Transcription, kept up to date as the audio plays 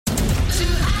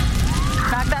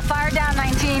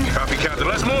Captain.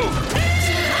 Let's move.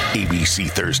 ABC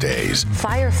Thursdays.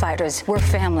 Firefighters, we're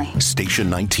family. Station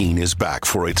 19 is back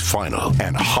for its final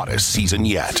and hottest season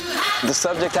yet. The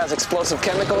subject has explosive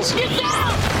chemicals. Get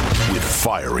down! With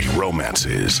fiery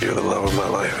romances. You're the love of my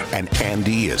life. And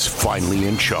Andy is finally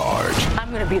in charge. I'm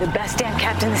going to be the best damn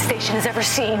captain the station has ever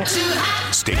seen.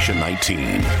 Station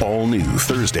 19. All new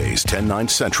Thursdays, 10/9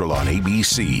 Central on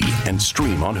ABC and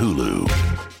stream on Hulu.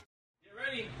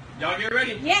 Y'all get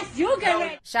ready? Yes, you get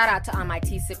ready. Shout out to all my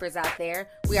tea sippers out there.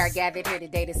 We are gathered here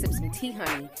today to sip some tea,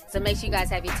 honey. So make sure you guys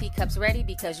have your teacups ready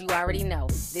because you already know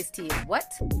this tea is what?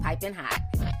 Piping hot.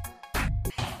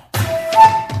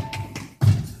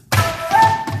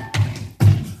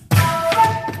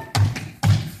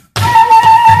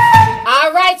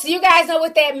 All right, so you guys know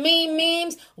what that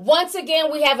means. Once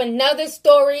again, we have another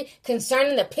story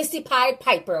concerning the Pissy Pied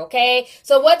Piper, okay?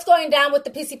 So what's going down with the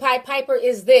Pissy Pied Piper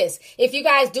is this. If you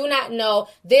guys do not know,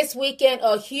 this weekend,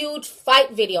 a huge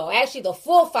fight video, actually the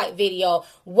full fight video,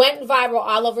 went viral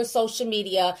all over social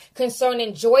media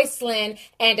concerning Joycelyn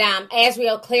and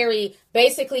Azriel Clary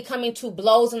basically coming to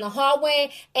blows in the hallway,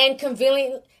 and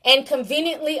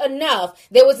conveniently enough,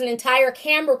 there was an entire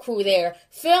camera crew there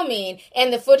filming,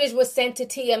 and the footage was sent to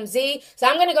TMZ. So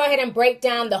I'm going to go ahead and break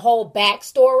down the whole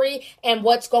backstory and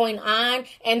what's going on,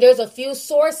 and there's a few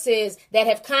sources that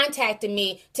have contacted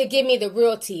me to give me the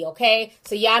real tea, okay?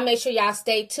 So y'all make sure y'all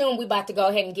stay tuned. We about to go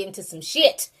ahead and get into some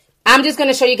shit. I'm just going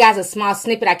to show you guys a small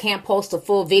snippet. I can't post a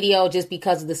full video just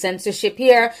because of the censorship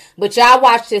here. But y'all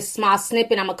watch this small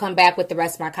snippet. I'm going to come back with the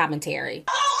rest of my commentary.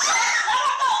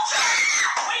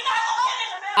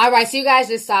 All right, so you guys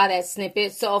just saw that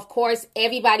snippet. So, of course,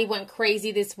 everybody went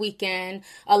crazy this weekend.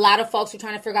 A lot of folks were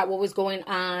trying to figure out what was going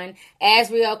on.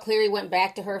 Azriel Clary went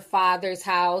back to her father's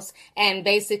house, and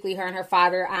basically her and her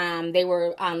father, they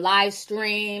were on live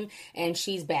stream, and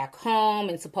she's back home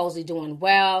and supposedly doing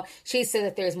well. She said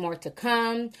that there's more to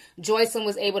come. Joycelyn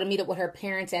was able to meet up with her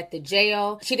parents at the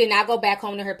jail. She did not go back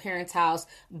home to her parents' house,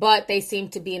 but they seem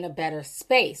to be in a better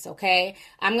space, okay?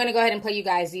 I'm going to go ahead and play you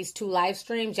guys these two live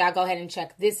streams. Y'all go ahead and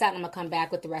check this out, and I'm going to come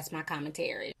back with the rest of my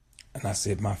commentary. And I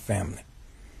said, my family,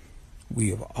 we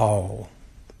have all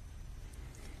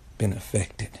been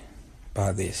affected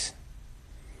by this.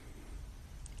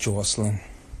 Joycelyn,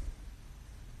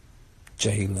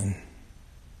 Jalen,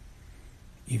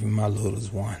 even my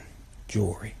littlest one,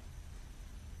 Jory.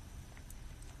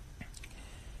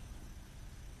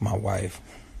 My wife.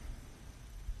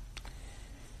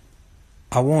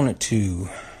 I wanted to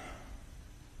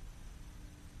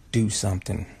do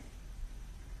something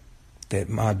that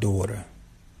my daughter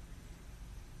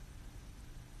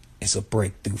is a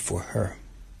breakthrough for her.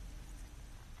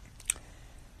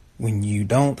 When you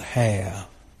don't have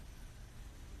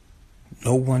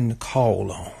no one to call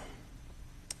on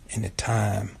in a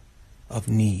time of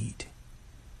need,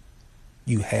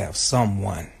 you have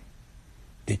someone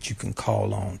that you can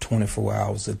call on 24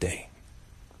 hours a day,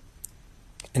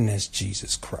 and that's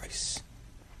Jesus Christ.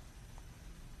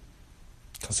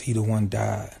 Because he the one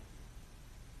died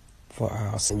for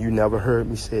our sin. And you never heard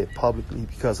me say it publicly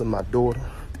because of my daughter,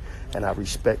 and I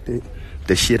respected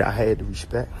the shit I had to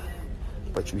respect.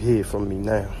 But you hear from me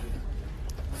now.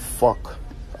 Fuck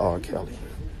R. Kelly.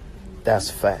 That's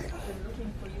fact.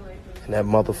 And that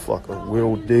motherfucker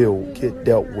will get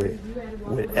dealt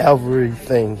with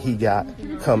everything he got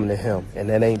coming to him. And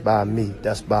that ain't by me.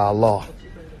 That's by Allah.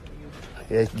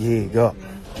 That gig up.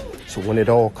 So when it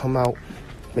all come out,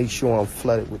 make sure I'm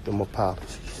flooded with them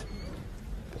apologies.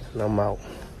 And I'm out.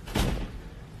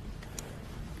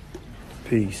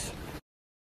 Peace.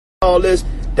 All this,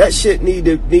 that shit need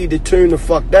to turn the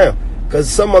fuck down. Because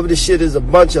some of this shit is a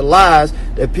bunch of lies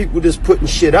that people just putting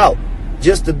shit out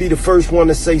just to be the first one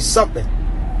to say something.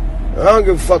 I don't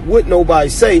give a fuck what nobody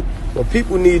say, but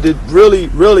people need to really,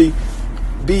 really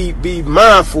be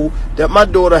mindful that my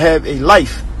daughter have a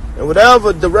life. And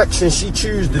whatever direction she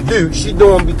chooses to do, she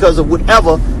doing because of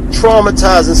whatever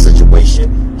traumatizing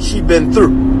situation she been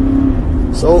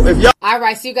through. So if y'all... All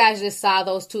right, so you guys just saw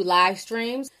those two live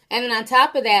streams. And then on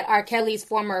top of that, R. Kelly's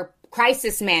former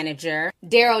crisis manager,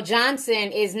 Daryl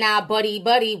Johnson, is now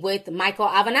buddy-buddy with Michael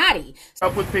Avenatti.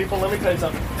 Up with people, let me tell you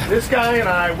something. This guy and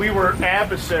I, we were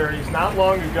adversaries not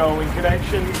long ago in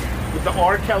connection with the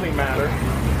R. Kelly matter,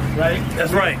 right?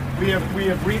 That's right. We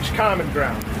have reached common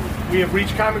ground. We have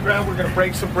reached common ground. We're going to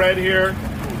break some bread here,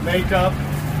 make up.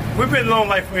 We've been long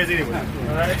life friends anyway.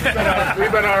 All right?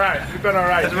 We've been all right. We've been all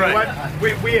right. That's right.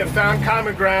 What? We have found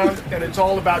common ground, and it's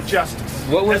all about justice.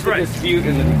 What was the dispute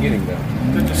in the beginning, though?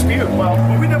 The dispute?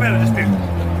 Well, we never had a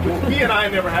dispute. Me and I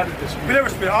never had a dispute. We never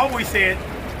dispute. I always said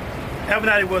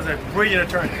Avenatti was a brilliant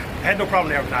attorney. I had no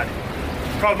problem with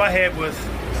Avenatti. The problem I had was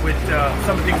with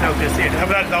some of the things I was just saying.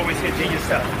 I've always said genius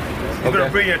stuff. He's been a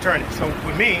brilliant attorney. So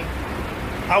with me,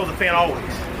 I was a fan always.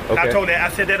 And I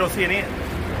said that on CNN.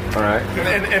 All right.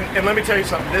 And let me tell you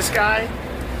something. This guy,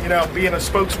 you know, being a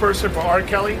spokesperson for R.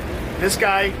 Kelly, this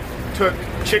guy took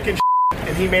chicken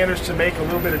and he managed to make a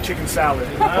little bit of chicken salad.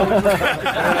 And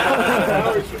I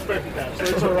always respected that. So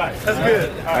it's all right. That's good.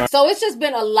 All right. So it's just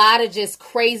been a lot of just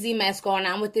crazy mess going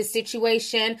on with this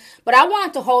situation. But I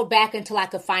wanted to hold back until I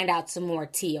could find out some more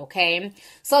tea, okay?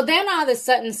 So then all of a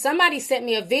sudden, somebody sent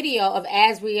me a video of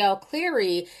Azriel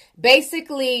Cleary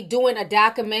basically doing a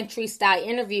documentary-style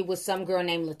interview with some girl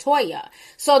named LaToya.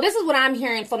 So this is what I'm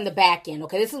hearing from the back end,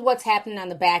 okay? This is what's happening on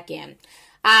the back end.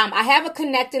 I have a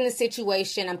connect in the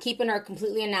situation. I'm keeping her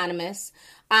completely anonymous.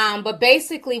 But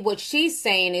basically what she's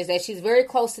saying is that she's very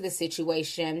close to the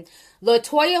situation.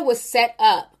 LaToya was set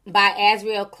up by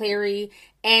Azriel Cleary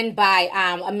and by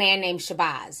a man named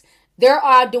Shabazz. They're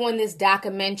all doing this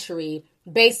documentary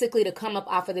basically to come up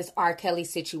off of this R. Kelly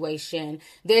situation.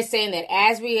 They're saying that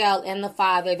Azriel and the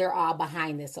father, they're all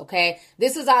behind this, okay?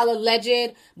 This is all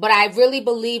alleged, but I really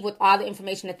believe with all the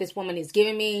information that this woman is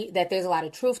giving me that there's a lot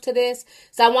of truth to this.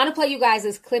 So I want to play you guys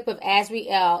this clip of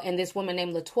Azriel and this woman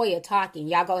named LaToya talking.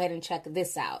 Y'all go ahead and check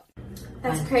this out.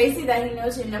 That's crazy that he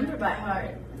knows your number by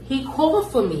heart. He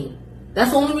called for me.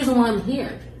 That's the only reason why I'm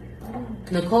here.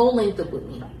 Nicole linked up with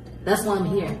me. That's why I'm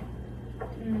here.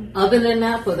 Other than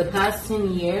that, for the past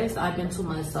 10 years, I've been to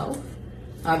myself.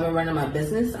 I've been running my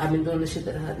business. I've been doing the shit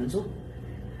that I had to do.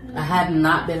 I have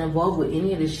not been involved with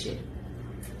any of this shit.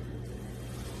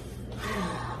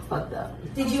 Fucked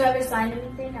up. Did you ever sign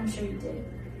anything? I'm sure you did.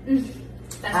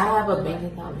 I have a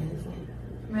bank account in his name.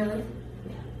 Really?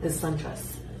 Yeah. It's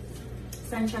SunTrust.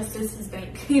 SunTrust is his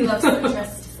bank. He loves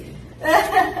SunTrust.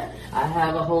 I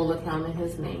have a whole account in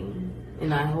his name.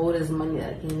 And I hold his money that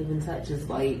I can't even touch. It's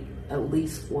like at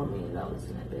least $4 million in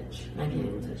that bitch. I can't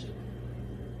even touch it.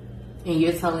 And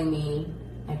you're telling me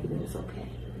everything's okay.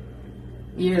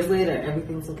 Years later,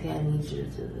 everything's okay. I need you to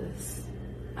do this.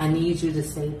 I need you to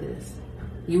say this.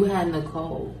 You had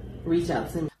Nicole reach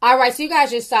out to me. All right, so you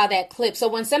guys just saw that clip. So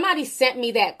when somebody sent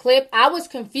me that clip, I was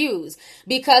confused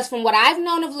because from what I've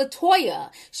known of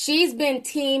LaToya, she's been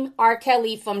Team R.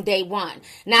 Kelly from day one.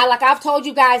 Now, like I've told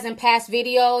you guys in past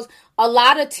videos, a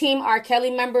lot of Team R. Kelly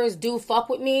members do fuck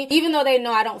with me. Even though they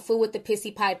know I don't fool with the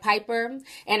Pissy Pied Piper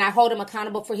and I hold him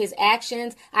accountable for his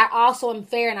actions, I also am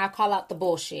fair and I call out the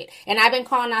bullshit. And I've been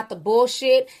calling out the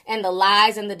bullshit and the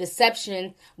lies and the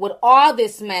deception with all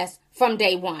this mess from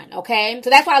day one, okay? So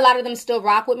that's why a lot of them still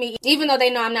rock with me, even though they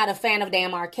know I'm not a fan of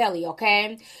damn R. Kelly,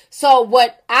 okay? So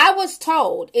what I was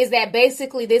told is that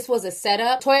basically this was a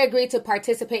setup. Toya agreed to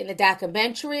participate in the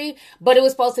documentary, but it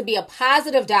was supposed to be a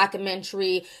positive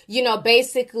documentary, you know,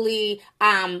 basically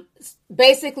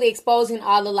exposing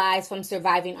all the lies from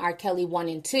Surviving R. Kelly 1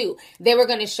 and 2. They were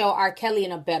going to show R. Kelly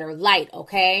in a better light,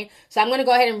 okay? So I'm going to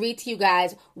go ahead and read to you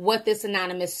guys what this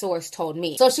anonymous source told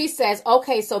me. So she says,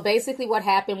 okay, so basically what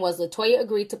happened was LaToya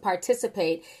agreed to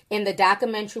participate in the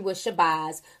documentary with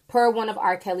Shabazz per one of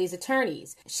R. Kelly's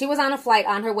attorneys. She was on a flight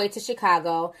on her way to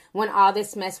Chicago when all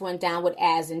this mess went down with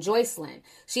Az and Joycelyn.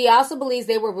 She also believes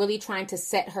they were really trying to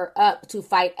set her up to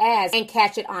fight Az and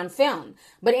catch it on film.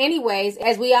 But anyways,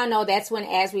 as we all know, that's when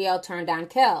Azriel turned on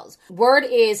Kells. Word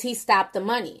is he stopped the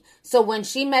money. So when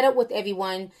she met up with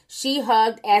everyone, she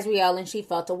hugged Azriel and she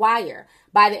felt a wire.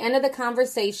 By the end of the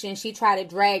conversation, she tried to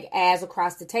drag Az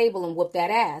across the table and whoop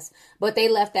that ass, but they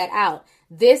left that out.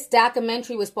 This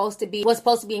documentary was supposed to be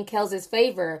in Kells'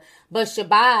 favor, but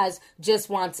Shabazz just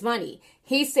wants money.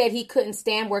 He said he couldn't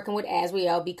stand working with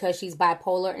Azriel because she's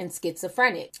bipolar and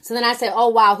schizophrenic. So then I said, oh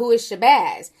wow, who is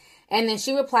Shabazz? And then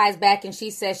she replies back and she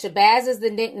says, Shabazz is the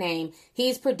nickname.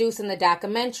 He's producing the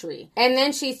documentary. And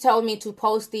then she told me to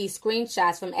post these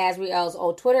screenshots from Azriel's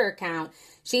old Twitter account.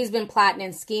 She's been plotting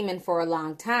and scheming for a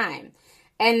long time.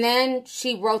 And then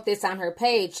she wrote this on her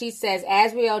page. She says,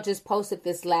 Azriel just posted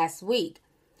this last week.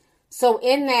 So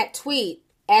in that tweet,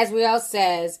 Azriel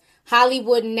says,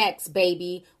 Hollywood next,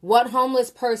 baby. What homeless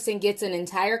person gets an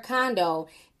entire condo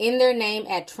in their name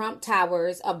at Trump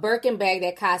Towers, a Birkin bag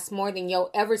that costs more than you'll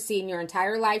ever see in your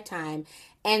entire lifetime,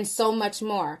 and so much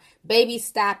more? Baby,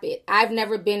 stop it. I've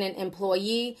never been an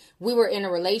employee. We were in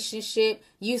a relationship.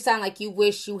 You sound like you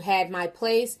wish you had my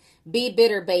place. Be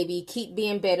bitter, baby. Keep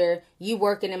being bitter. You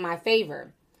working in my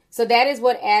favor. So that is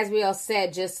what Azriel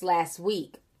said just last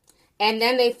week. And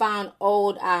then they found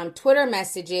old Twitter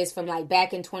messages from like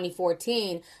back in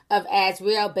 2014 of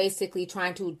Azriel basically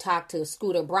trying to talk to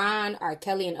Scooter Braun, R.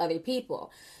 Kelly, and other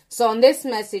people. So in this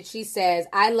message, she says,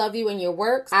 I love you and your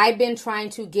works. I've been trying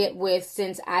to get with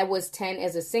since I was 10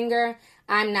 as a singer.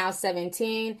 I'm now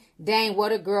 17. Dang,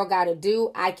 what a girl gotta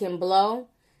do. I can blow.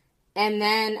 And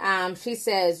then she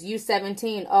says, you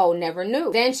 17. Oh, never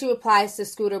knew. Then she replies to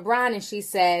Scooter Braun and she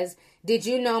says, did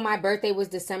you know my birthday was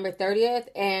December 30th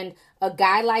and a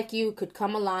guy like you could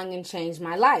come along and change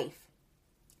my life?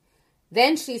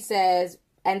 Then she says,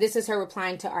 and this is her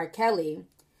replying to R. Kelly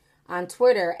on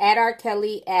Twitter, at R.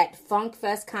 Kelly at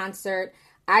Funkfest concert,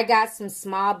 I got some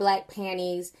small black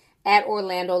panties at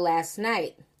Orlando last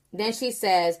night. Then she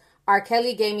says, R.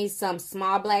 Kelly gave me some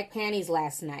small black panties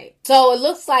last night. So it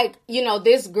looks like, you know,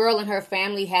 this girl and her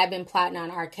family have been plotting on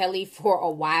R. Kelly for a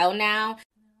while now.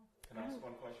 Can I ask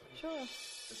one question? Sure.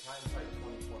 It's hindsight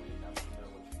 2020, after you know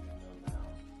what you know now.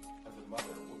 As a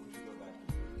mother, what would you go back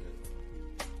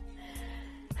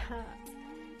and do?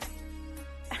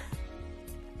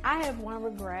 I have one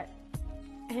regret,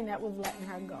 and that was letting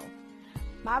her go.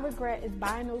 My regret is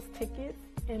buying those tickets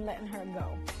and letting her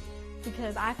go,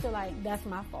 because I feel like that's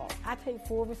my fault. I take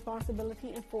full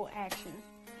responsibility and full action,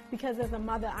 because as a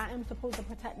mother, I am supposed to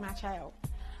protect my child.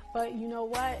 But you know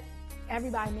what?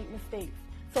 Everybody make mistakes.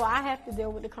 So I have to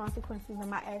deal with the consequences of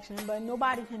my action, but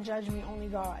nobody can judge me, only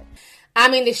God. I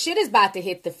mean, the shit is about to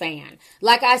hit the fan.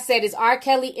 Like I said, is R.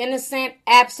 Kelly innocent?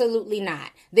 Absolutely not.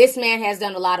 This man has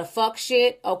done a lot of fuck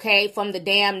shit, okay, from the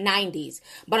damn 90s.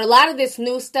 But a lot of this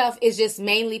new stuff is just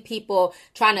mainly people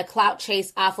trying to clout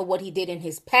chase off of what he did in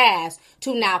his past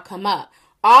to now come up.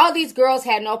 All these girls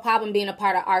had no problem being a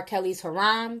part of R. Kelly's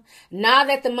harem. Now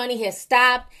that the money has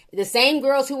stopped, the same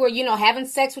girls who were, you know, having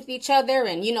sex with each other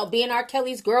and, you know, being R.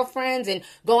 Kelly's girlfriends and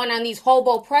going on these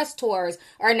hobo press tours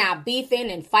are now beefing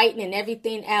and fighting and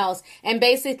everything else. And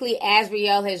basically,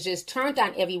 Azriel has just turned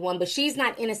on everyone, but she's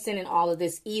not innocent in all of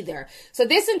this either. So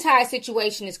this entire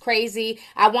situation is crazy.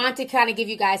 I want to kind of give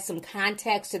you guys some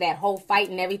context to that whole fight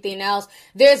and everything else.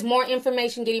 There's more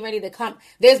information getting ready to come.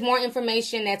 There's more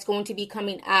information that's going to be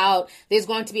coming out. There's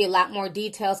going to be a lot more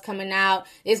details coming out.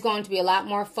 There's going to be a lot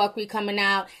more fuckery coming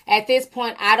out. At this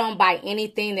point, I don't buy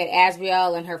anything that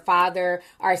Azriel and her father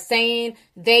are saying.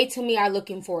 They, to me, are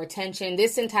looking for attention.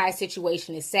 This entire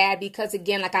situation is sad because,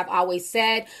 again, like I've always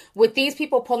said, with these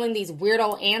people pulling these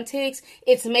weirdo antics,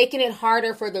 it's making it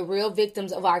harder for the real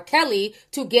victims of R. Kelly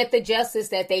to get the justice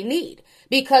that they need.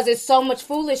 Because there's so much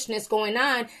foolishness going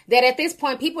on that at this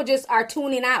point, people just are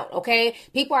tuning out, okay?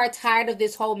 People are tired of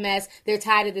this whole mess. They're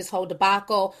tired of this whole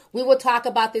debacle. We will talk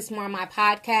about this more on my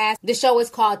podcast. The show is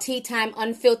called Tea Time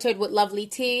Unfiltered with Lovely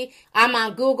Tea. I'm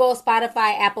on Google,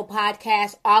 Spotify, Apple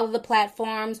Podcasts, all of the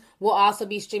platforms. We'll also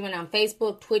be streaming on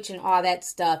Facebook, Twitch, and all that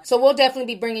stuff. So we'll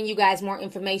definitely be bringing you guys more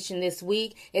information this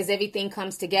week as everything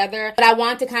comes together. But I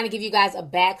want to kind of give you guys a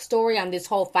backstory on this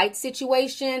whole fight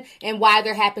situation and why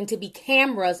there happened to be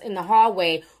cameras in the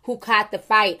hallway who caught the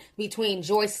fight between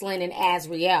Joycelyn and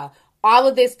Azriel. All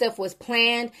of this stuff was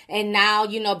planned, and now,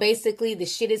 you know, basically the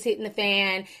shit is hitting the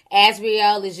fan.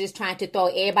 Azriel is just trying to throw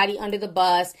everybody under the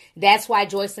bus. That's why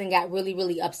Joycelyn got really,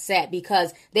 really upset,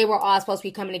 because they were all supposed to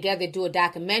be coming together to do a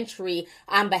documentary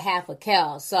on behalf of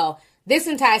Kel. So this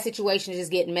entire situation is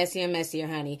just getting messier and messier,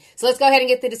 honey. So let's go ahead and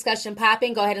get the discussion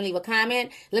popping. Go ahead and leave a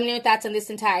comment. Let me know your thoughts on this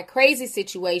entire crazy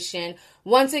situation.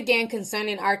 Once again,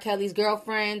 concerning R. Kelly's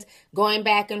girlfriends, going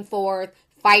back and forth,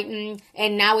 fighting,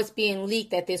 and now it's being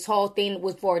leaked that this whole thing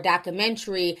was for a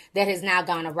documentary that has now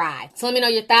gone awry. So let me know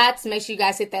your thoughts. Make sure you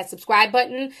guys hit that subscribe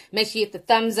button. Make sure you hit the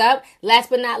thumbs up.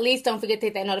 Last but not least, don't forget to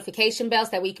hit that notification bell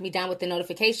so that we can be down with the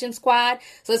notification squad.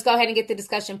 So let's go ahead and get the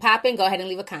discussion popping. Go ahead and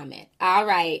leave a comment. All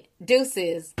right.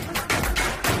 Deuces.